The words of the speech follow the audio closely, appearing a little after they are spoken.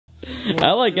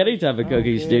I like any type of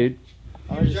cookies, dude.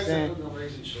 I was just saying.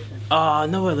 Oh,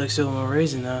 no, I like cinnamon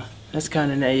raisin though. That's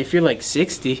kind of nice. If you're like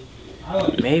 60,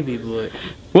 maybe, but.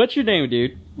 What's your name,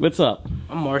 dude? What's up?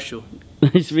 I'm Marshall.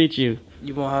 Nice to meet you.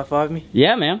 You want to high five me?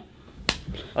 Yeah, man.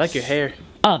 I like your hair.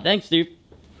 Oh, thanks, dude.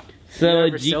 So, you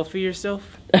ever selfie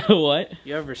yourself? What?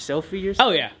 You ever selfie yourself?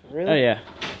 Oh, yeah. Really? Oh, yeah.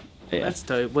 That's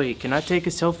tight. Wait, can I take a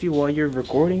selfie while you're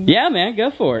recording? Yeah, man,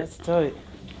 go for it. That's tight.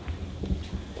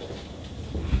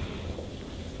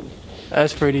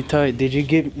 That's pretty tight. Did you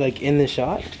get like in the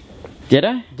shot? Did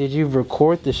I? Did you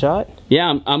record the shot?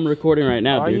 Yeah, I'm recording right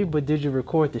now, dude. Are you? But did you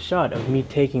record the shot of me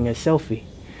taking a selfie?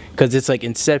 Cause it's like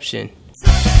Inception.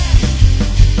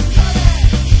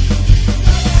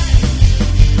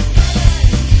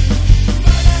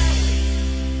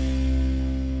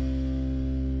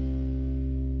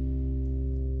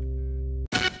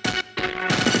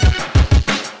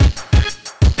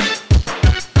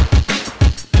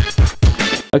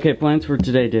 Okay, plans for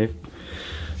today, Dave.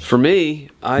 For me,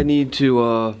 I need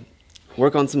to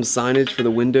work on some signage for the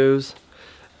windows,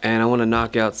 and I want to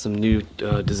knock out some new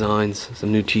designs,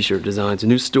 some new t-shirt designs, a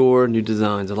new store, new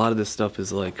designs. A lot of this stuff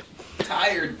is like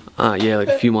tired. Yeah, like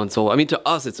a few months old. I mean, to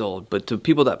us it's old, but to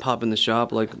people that pop in the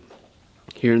shop, like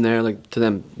here and there, like to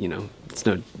them, you know,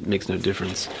 makes no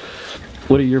difference.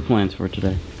 What are your plans for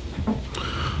today?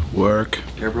 Work.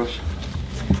 Hairbrush.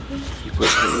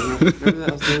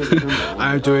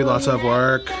 I'm doing lots of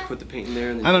work. Put the paint in there.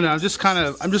 And I don't know. I'm just kind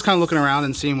of looking around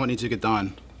and seeing what needs to get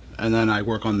done, and then I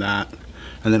work on that.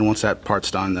 And then once that part's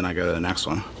done, then I go to the next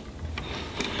one.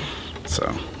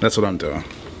 So that's what I'm doing.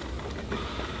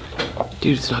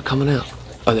 Dude, it's not coming out.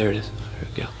 Oh, there it is. There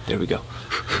we go. There we go.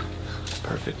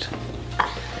 Perfect.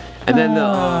 And then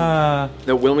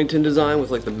the Wilmington design with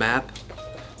like the map.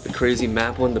 The crazy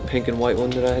map one, the pink and white one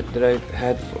that I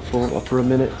had for a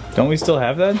minute. Don't we still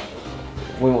have that?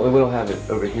 We don't have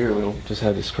it over here. We don't just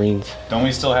have the screens. Don't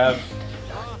we still have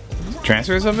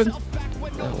transfers of it?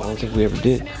 No, I don't think we ever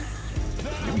did.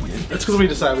 That's because we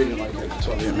decided we didn't like it. That's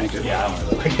why we didn't make it. Yeah, I don't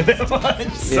really like it that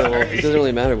much. Yeah, well, it doesn't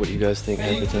really matter what you guys think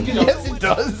half the time. Yes, it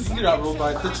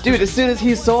does. Dude, as soon as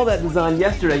he saw that design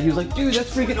yesterday, he was like, "Dude,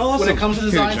 that's freaking awesome." When it comes to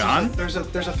designs, John? there's a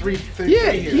three yeah,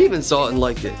 here. he even saw it and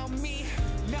liked it.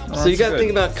 So you gotta good.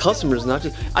 think about customers, not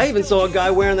just. I even saw a guy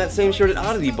wearing that same shirt at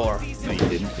Oddity Bar. No, you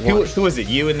didn't. Who was it?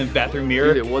 You in the bathroom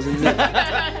mirror? Dude, it wasn't me.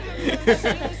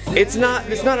 It's not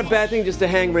a bad thing just to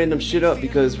hang random shit up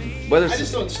because whether I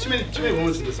just don't. There's too many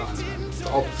Wilmington designs, man.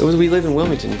 it was we live in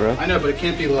Wilmington, bro. I know, but it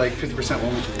can't be like 50%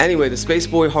 Wilmington. Anyway, the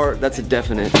Spaceboy heart, that's a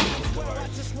definite.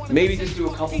 Maybe just do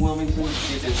a couple Wilmingtons,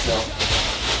 see if they sell.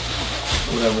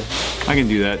 Whatever. I can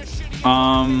do that.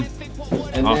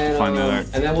 And I'll then, have to find that out.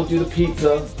 And then we'll do the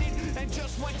pizza.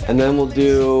 And then we'll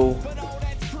do.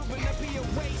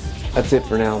 That's it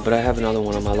for now, but I have another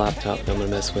one on my laptop that I'm gonna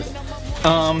mess with.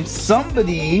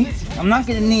 Somebody, I'm not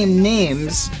gonna name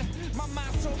names,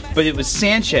 but it was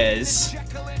Sanchez,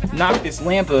 knocked this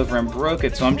lamp over and broke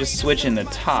it, so I'm just switching the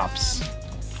tops.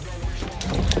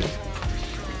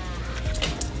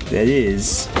 That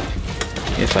is,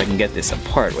 if I can get this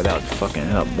apart without fucking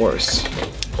it up worse.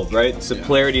 Right? So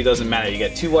polarity doesn't matter. You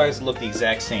got two wires that look the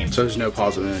exact same. So there's no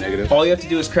positive and negative. All you have to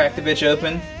do is crack the bitch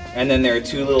open, and then there are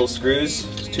two little screws,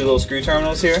 two little screw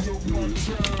terminals here.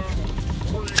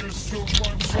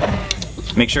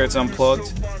 Make sure it's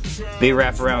unplugged. They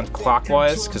wrap around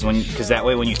clockwise, because that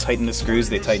way when you tighten the screws,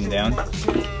 they tighten down.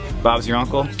 Bob's your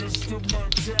uncle.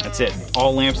 That's it.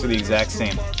 All lamps are the exact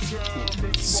same.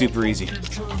 Super easy.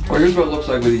 Well, here's what it looks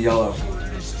like with the yellow,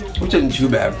 which isn't too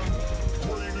bad.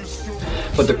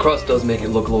 But the crust does make it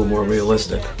look a little more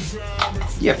realistic.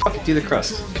 Yeah, fuck it, do the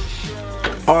crust.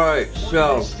 Alright,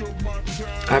 so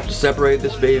I have to separate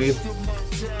this baby.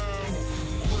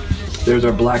 There's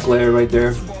our black layer right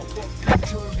there.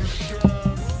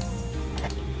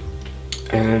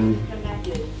 And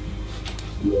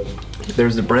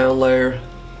there's the brown layer.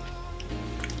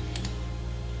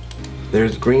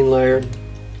 There's the green layer.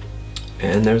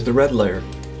 And there's the red layer.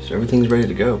 So everything's ready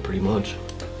to go, pretty much.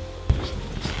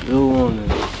 Go on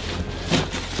then.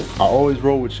 I always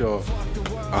roll with y'all.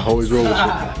 I always roll with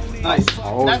y'all. Nice.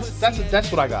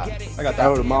 That's what I got. I got that. That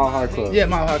was a Mile High Club. Yeah,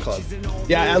 Mile High Club.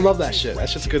 Yeah, I love that shit.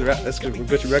 That's just good. That's good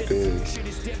record.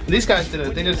 Yeah. These guys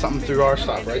did something through our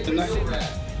shop, right? Didn't they?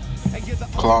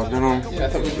 Claws Denim. Yeah, I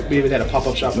thought we even had a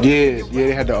pop-up shop. Yeah,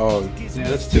 they had the Yeah,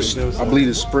 that's too. I believe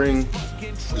the spring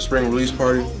release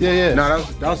party. Yeah. No,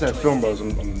 that was at Film Bros.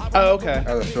 Oh, okay.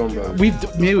 That was at Film Bros.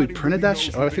 Maybe we printed that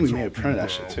shit. Oh, I think we may have printed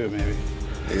that shit too, maybe.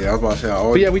 Yeah, I was about to say.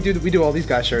 But yeah, we do all these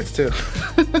guys shirts too.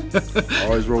 I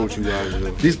always roll with you guys.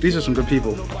 Though. These are some good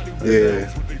people.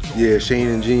 Yeah, Shane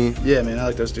and Gene. Yeah, man, I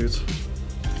like those dudes.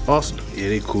 Awesome. Yeah,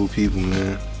 they cool people,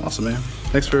 man. Awesome, man.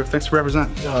 Thanks for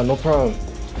representing. No problem.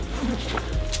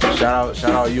 Shout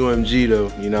out UMG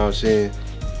though, you know what I'm saying?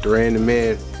 Duran the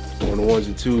man on the ones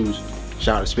and twos.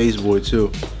 Shout out to Spaceboy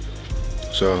too.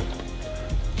 So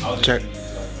check.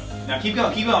 Now keep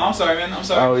going, keep going. I'm sorry, man. I'm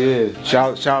sorry. Oh yeah.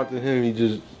 Shout out to him, he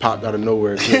just popped out of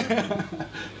nowhere too.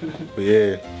 But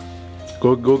yeah.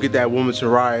 Go get that Woman to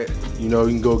Riot. You know,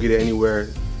 you can go get it anywhere.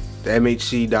 The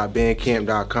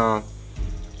mhc.bandcamp.com.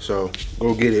 So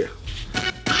go get it.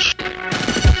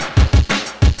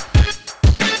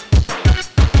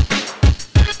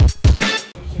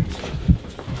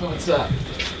 What's up?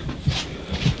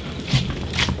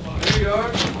 There you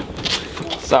are.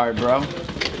 Sorry, bro.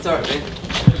 It's alright, man.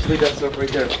 Just leave that stuff right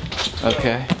there.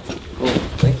 Okay. Cool.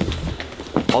 Thank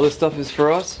you. All this stuff is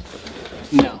for us?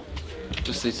 No.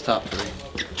 Just these top 3.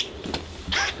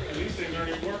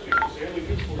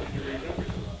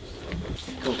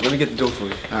 Cool. Let me get the dough for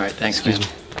you. Alright, thanks, man.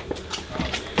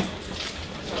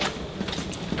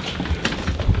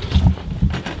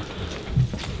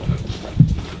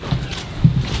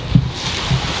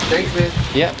 Thanks, man.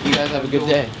 Yep, you guys have a good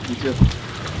day. You too.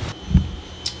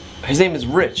 His name is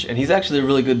Rich, and he's actually a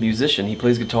really good musician. He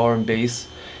plays guitar and bass.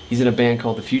 He's in a band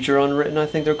called The Future Unwritten, I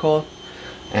think they're called.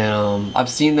 And I've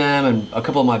seen them, and a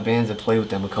couple of my bands have played with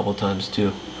them a couple of times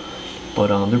too. But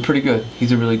they're pretty good.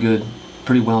 He's a really good,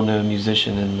 pretty well-known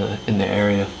musician in the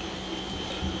area.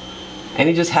 And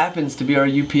he just happens to be our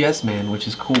UPS man, which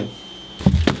is cool.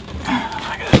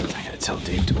 I gotta tell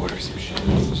Dave to order some shit.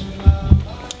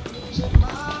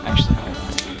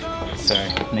 Actually,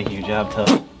 sorry, making your job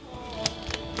tough.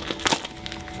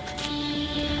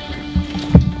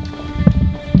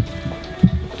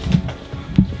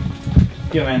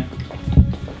 Yo, man.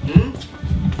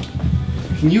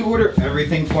 Can you order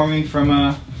everything for me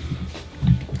from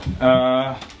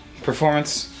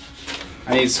Performance?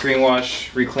 I need screen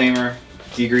wash, reclaimer,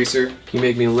 degreaser. Can you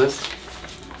make me a list?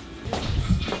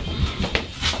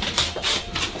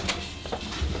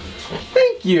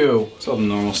 Thank you. It's all the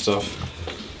normal stuff.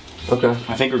 Okay.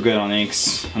 I think we're good on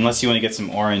inks, unless you want to get some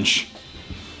orange.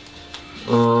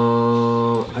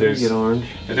 I can get orange.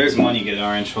 If there's money, get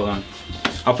orange. Hold on.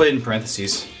 I'll put it in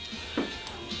parentheses.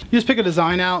 You just pick a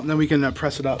design out, and then we can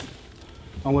press it up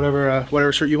on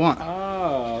whatever shirt you want.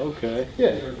 Ah, okay. Yeah.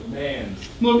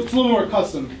 It's a little more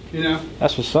custom, you know.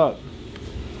 That's what's up.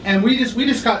 And we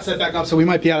just got set back up, so we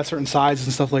might be out of certain sizes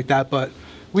and stuff like that, but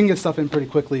we can get stuff in pretty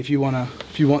quickly if you want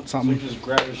something. So you just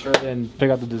grab your shirt and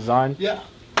pick out the design. Yeah.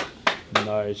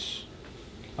 Nice.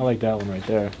 I like that one right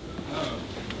there.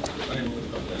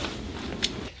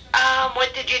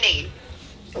 What did you need?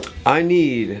 I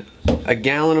need a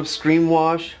gallon of screen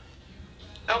wash,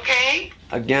 Okay.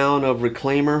 a gallon of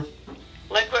reclaimer,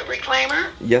 Liquid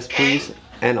reclaimer? yes Okay. please,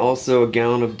 and also a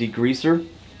gallon of degreaser,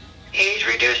 Age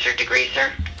reducer, degreaser?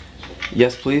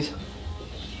 yes please, Is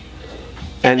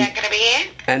and that gonna be it?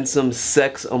 and some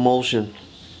sex emulsion,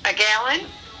 A gallon?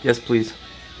 yes please.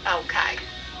 Okay.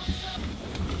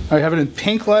 I have it in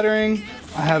pink lettering.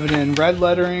 I have it in red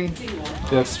lettering.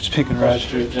 Yeah, it's just pink and red.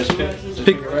 Just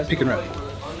Pink and red.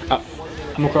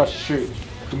 I'm across the street.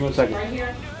 Give me 1 second. Right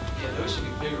here?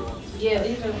 Yeah,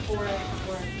 these are 4.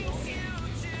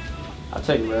 I'll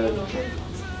take red.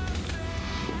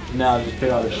 Now just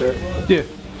pick out a shirt. Yeah.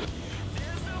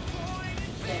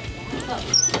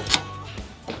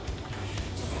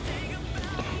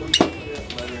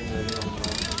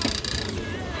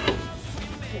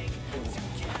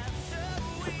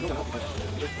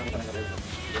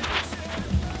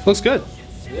 Looks good.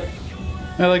 Yeah.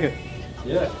 I like it.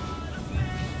 Yeah.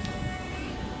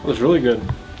 Looks really good.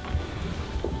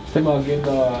 Think about getting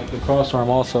the cross arm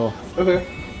also. Okay.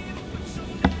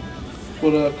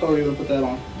 What color are you gonna put that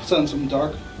on? Something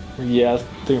dark? Yeah, I was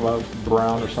thinking about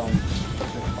brown or something.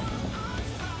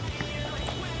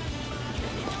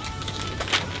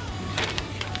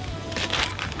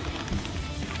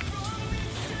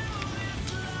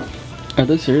 Are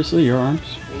they seriously your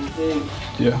arms?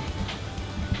 Yeah.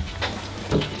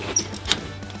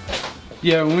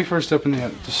 Yeah, when we first opened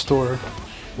the store a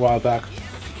while back,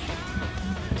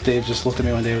 Dave just looked at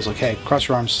me one day and was like, hey, cross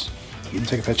your arms and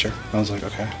take a picture. And I was like,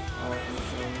 okay.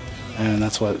 And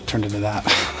that's what turned into that.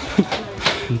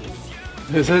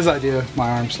 It was his idea, my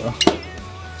arms, so.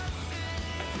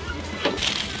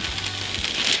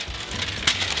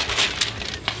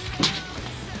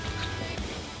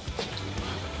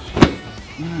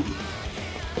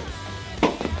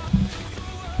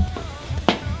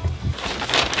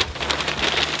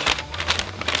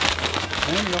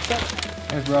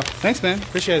 Thanks, bro. Thanks, man.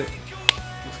 Appreciate it.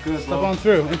 Looks good, Step on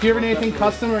through. If you ever need anything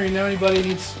custom or you know anybody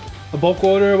needs a bulk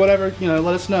order or whatever, you know,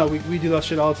 let us know. We do that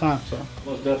shit all the time. So.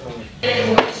 Most definitely.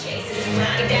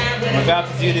 I'm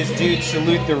about to do this dude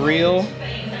salute the reel.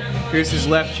 Here's his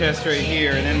left chest right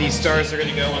here, and then these stars are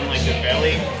gonna go on like the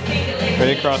belly,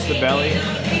 right across the belly.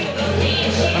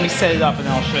 Let me set it up and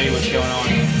then I'll show you what's going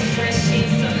on.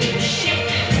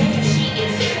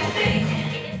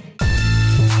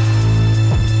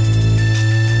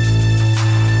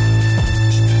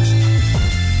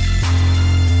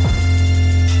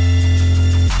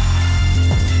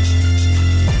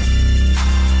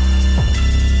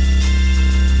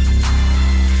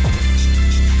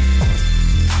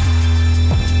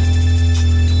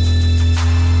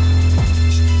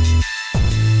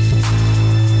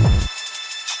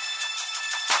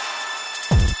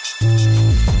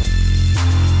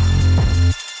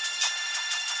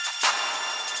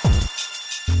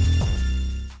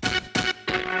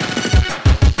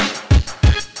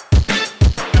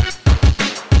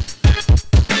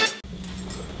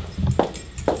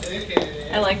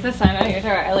 I like the sign on your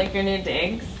door. I like your new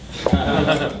digs.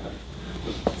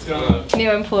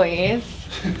 New employees.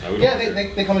 Yeah,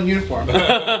 they come in uniform. What's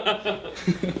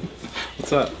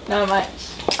up? Not much.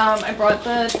 I brought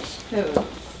the tubes.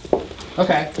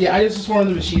 Okay, yeah, I just warmed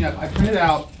the machine up. I printed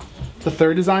out the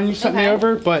third design you sent me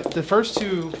over, but the first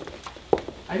two,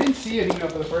 I didn't see it even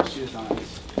for the first two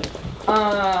designs.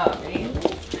 Really?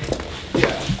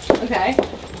 Yeah. Okay.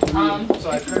 So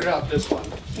I printed out this one.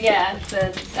 Yeah,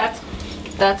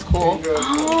 that's cool.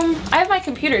 I have my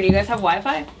computer. Do you guys have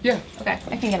Wi-Fi? Yeah. Okay,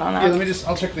 I can get on that. Yeah,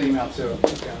 I'll check the email too.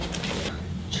 Okay.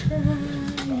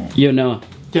 Yo, Noah.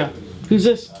 Yeah. Who's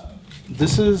this?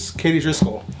 This is Katie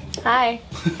Driscoll. Hi.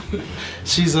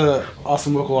 She's a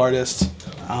awesome local artist.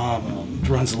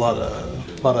 Runs a lot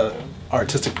of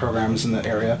artistic programs in the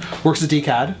area. Works at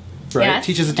DCAD, right? Yes,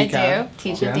 Teaches at DCAD. I do.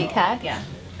 Teach at DCAD, yeah.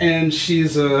 And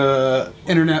she's a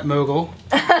internet mogul.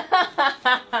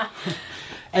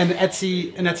 An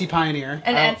Etsy pioneer.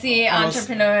 An Etsy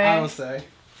entrepreneur. I will say.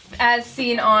 As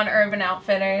seen on Urban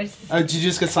Outfitters. Did you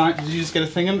just get signed? Did you just get a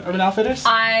thing in Urban Outfitters?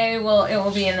 It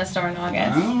will be in the store in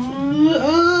August.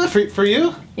 For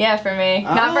you? Yeah, for me.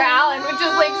 Not for Alan, which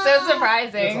is like so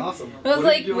surprising. That's awesome. It was What are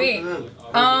like, you doing wait, for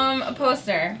them? a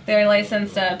poster. They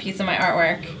licensed a piece of my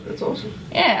artwork. That's awesome.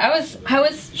 Yeah, I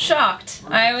was shocked.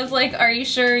 I was like, are you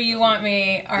sure you want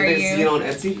me? Are Did you? they see it on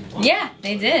Etsy? Yeah,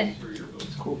 they did.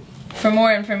 That's cool. For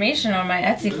more information on my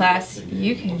Etsy class,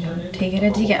 you can take it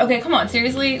at DCAD. Okay, come on,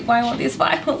 seriously, why want these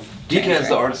files? DCAD's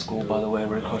the art school, by the way,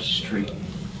 right across the street.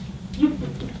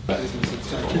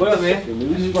 What up, man?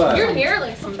 Your hair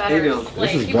like some better. How you doing? Like,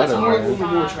 This is you put better, some more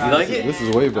man. spa. You like it? This is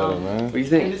way better, man. What do you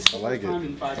think? I like it.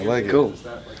 I like it. Cool.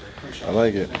 I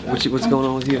like it. What's going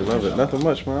on with you? I love it. Nothing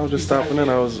much, man. I was just stopping in.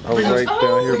 I was right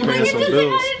down here paying some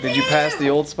bills. Did you pass the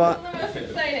old spot?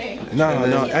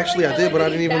 No, actually I did, but I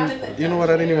didn't even, you know what,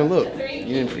 I didn't even look. You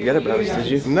didn't forget about us, did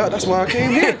you? No, that's why I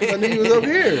came here, 'cause I knew you was up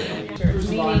here.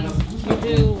 You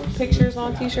do pictures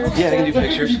on t-shirts? Yeah, I can do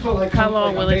pictures. How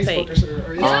long will it take? It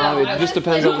just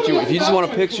depends on what you want. If you just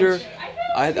want a picture,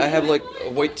 I have like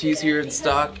white tees here in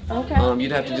stock. Okay.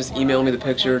 You'd have to just email me the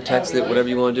picture, text it, whatever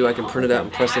you want to do. I can print it out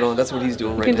and press it on. That's what he's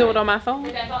doing right now. You can do it on my phone?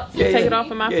 Yeah, Take it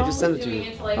off of my phone? Yeah, just send it to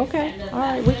me. Okay. All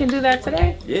right. We can do that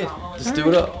today? Yeah, just do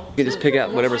it up. You can just pick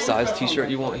out whatever size t-shirt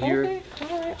you want here. Okay.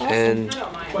 All right. Awesome. And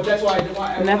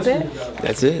And that's it?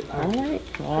 that's it. All right.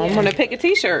 Well, I'm going to pick a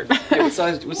t-shirt. Yeah, what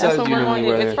size do you normally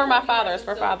wear? It's for my father. It's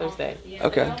for Father's Day.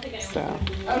 Okay. So,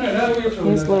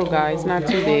 he's little guy. He's not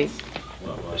too big.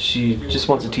 She just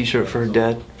wants a t-shirt for her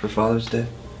dad for Father's Day.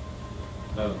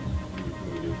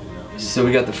 So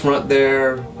we got the front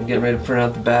there. We're getting ready to print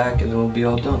out the back, and then we'll be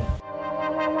all done.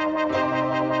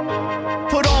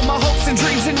 Put all my hopes and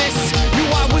dreams in this. Knew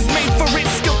I was made for it.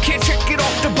 Still can't check it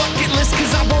off the bucket list,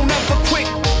 cause I won't ever quit.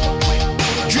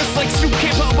 Just like Snoop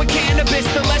can't pop with cannabis.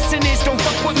 The lesson is don't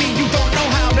fuck with me, you don't know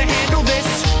how to handle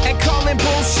this. And calling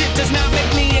bullshit does not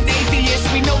make me an atheist.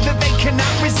 We know that they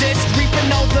cannot resist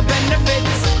reaping all the benefits.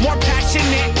 More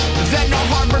passionate than a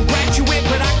Harvard graduate,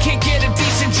 but I can't get a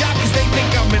decent job cause they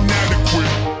think I'm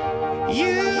inadequate.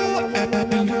 You and me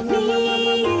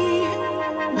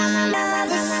are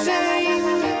the same.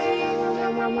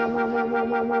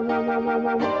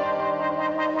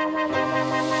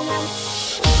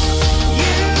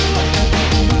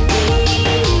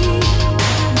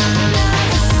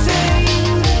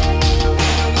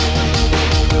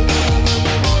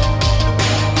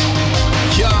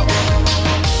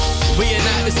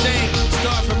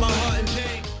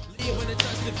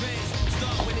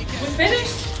 We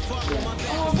finished?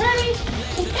 Already?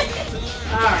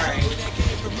 Alright.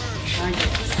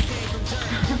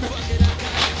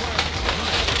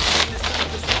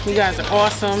 You guys are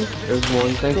awesome. There's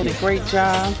one. Thank you. Did a great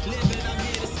job.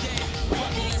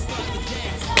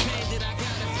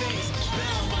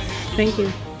 Thank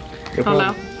you. No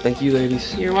problem. Thank you,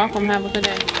 ladies. You're welcome. Have a good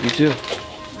day. You too.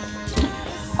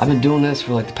 I've been doing this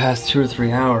for like the past 2 or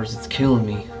 3 hours. It's killing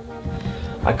me.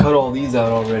 I cut all these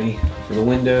out already for the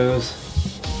windows.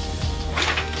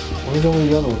 Where did all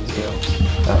the other ones go?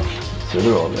 Oh, so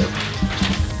they're all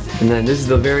there. And then this is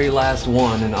the very last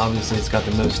one, and obviously it's got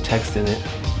the most text in it.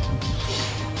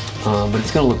 But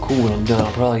it's gonna look cool when I'm done.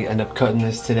 I'll probably end up cutting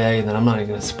this today, and then I'm not even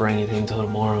gonna spray anything until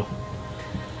tomorrow.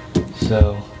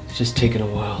 So it's just taking a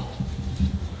while.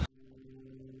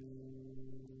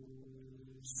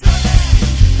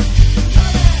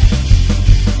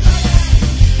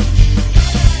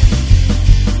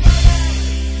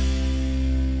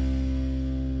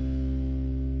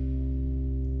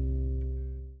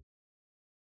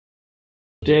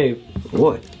 Dave.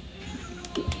 What?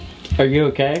 Are you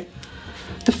okay?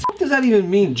 The fuck does that even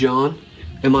mean, John?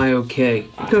 Am I okay?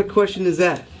 What kind of question is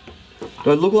that? Do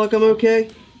I look like I'm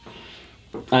okay?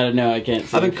 I don't know, I can't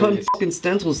see. I've been cutting fucking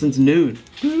stencils since noon.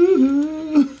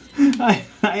 I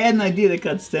had an idea to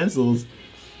cut stencils.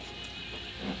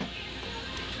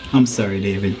 I'm sorry,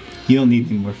 David. You don't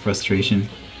need any more frustration.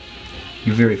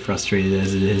 You're very frustrated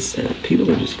as it is. Yeah, people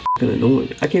are just fucking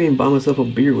annoying. I can't even buy myself a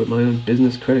beer with my own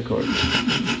business credit card.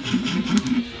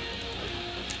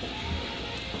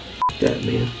 That,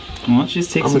 man. Why don't you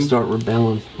just take I'm gonna start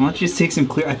rebelling. Why don't you just take some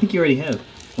clear... I think you already have.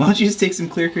 Why don't you just take some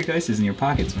Clear Creek ices in your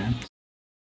pockets, man?